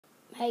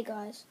Hey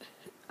guys,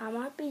 I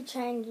might be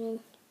changing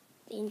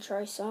the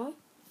intro song,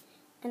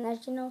 and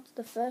as you know, it's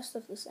the 1st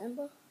of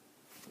December.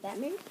 That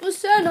means we're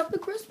setting up the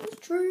Christmas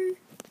tree.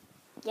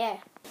 Yeah.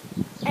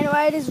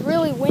 Anyway, it is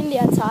really windy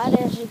outside,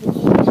 as you can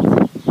hear.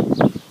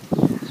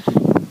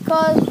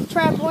 Because the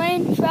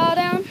trampoline fell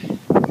down.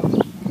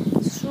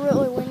 It's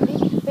really windy.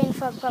 Been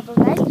for a couple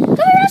of days.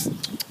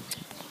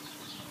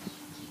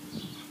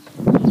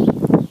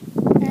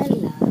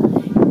 Hello.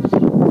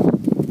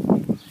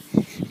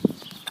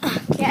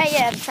 Okay,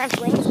 yeah, the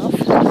trampoline's off.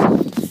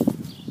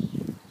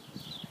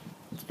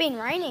 It's been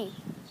raining.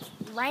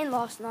 It rained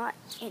last night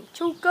in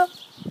Chuka,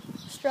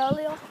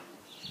 Australia.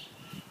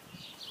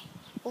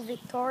 Or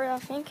Victoria, I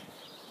think.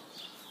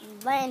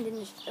 It rained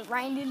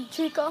in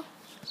Chuka.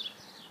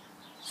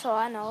 So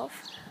I know of.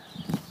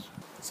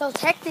 So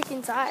it's hectic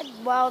inside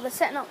while they're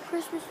setting up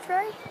Christmas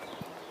tree.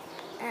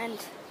 And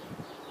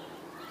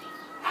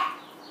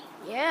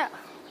yeah,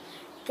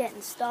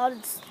 getting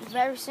started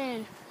very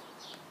soon.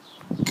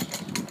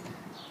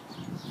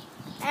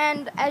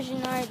 And as you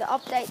know, the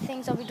update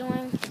things I'll be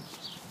doing,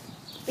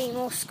 be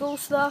more school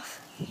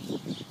stuff,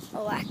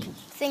 or like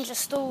things at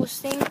school with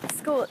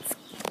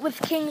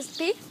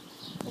Kingsley,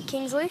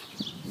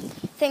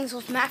 things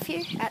with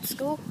Matthew at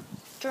school,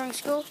 during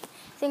school,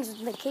 things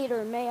with Nikita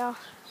and Mia,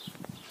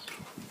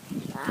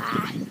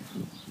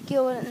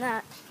 Gilbert and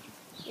that,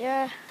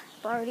 yeah,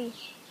 Brody,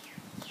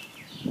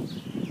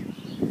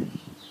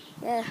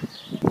 yeah.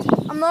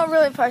 I'm not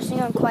really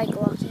posting on Quake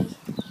Lucky,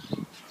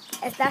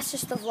 if that's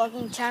just a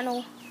vlogging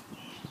channel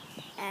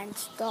and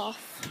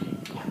stuff.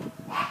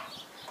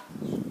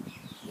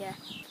 Yeah.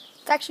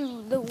 It's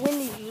actually, the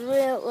wind is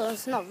well,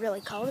 it's not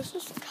really cold, it's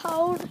just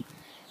cold.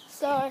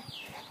 So,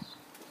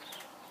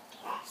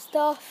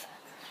 stuff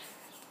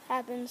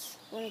happens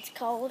when it's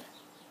cold.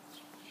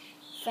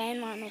 Fan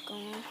might not go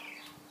on.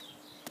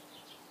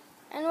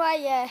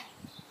 Anyway, yeah,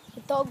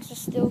 the dogs are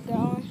still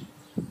going.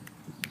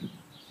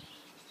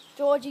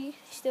 Georgie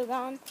is still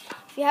going.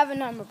 If you haven't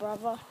known my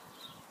brother,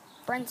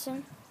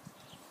 Brenton,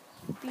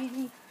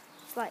 Beauty,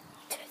 it's like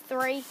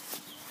 3,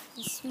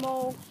 he's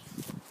small.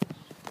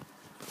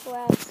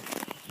 Well,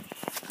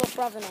 got a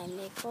brother named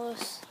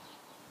Nicholas.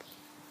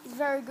 He's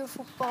very good at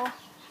football.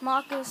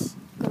 Marcus,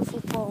 good at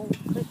football,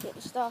 cricket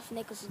and stuff.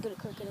 Nicholas is good at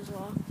cricket as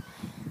well.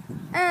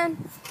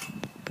 And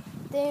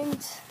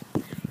things.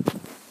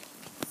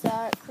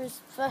 So,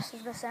 1st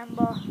of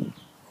December,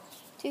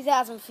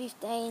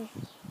 2015.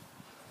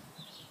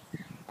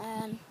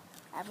 And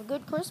have a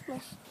good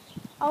Christmas.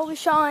 I'll be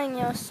showing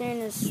you as soon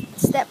as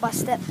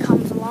step-by-step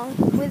comes along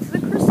with the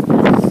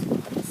Christmas.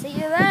 See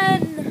you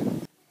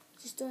then.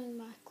 Just doing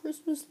my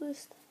Christmas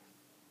list.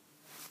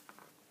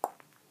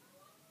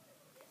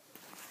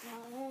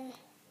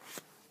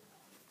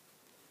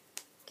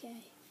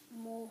 Okay,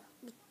 more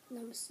with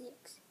number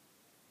 6.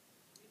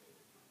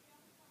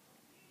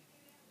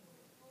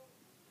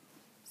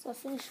 So I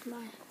finished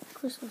my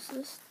Christmas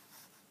list.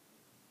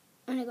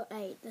 Only got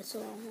 8, that's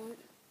all I want.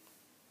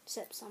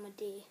 Except some are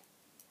deer.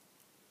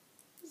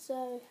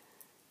 So,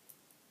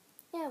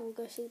 yeah, we'll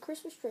go see the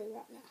Christmas tree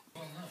right now.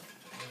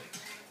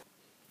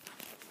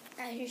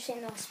 As you see,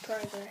 nice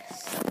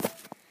progress.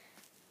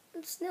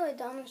 It's nearly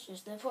done, it's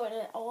just they put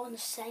it all on the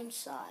same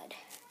side.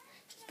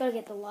 Just gotta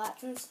get the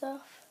lights and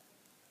stuff.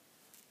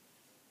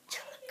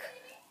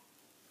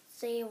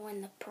 See you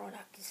when the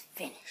product is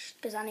finished,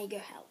 because I need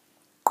your help.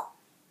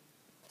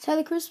 So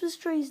the Christmas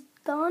tree's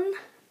done,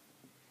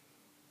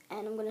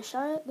 and I'm going to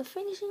show you the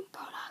finishing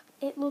product.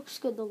 It looks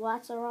good, the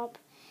lights are up,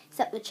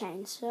 except the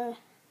chains. So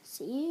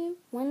see you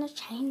when the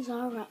chains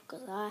are up,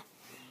 because I've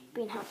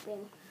been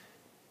helping.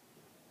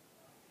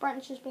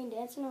 Brenton's just been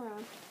dancing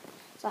around.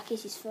 It's like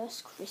it's his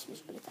first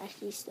Christmas, but it's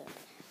actually Easter.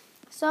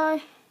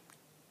 So,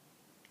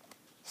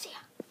 see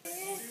ya.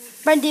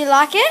 Brenton, do you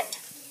like it?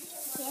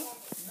 Yeah.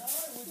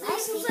 Do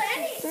you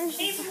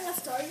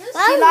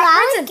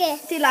like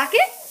it. Do you like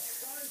it?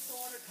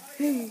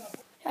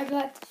 Hope you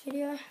liked this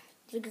video.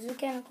 This is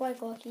again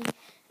Quake Lucky.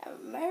 Have a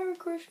Merry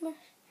Christmas.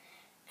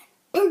 And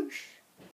boosh!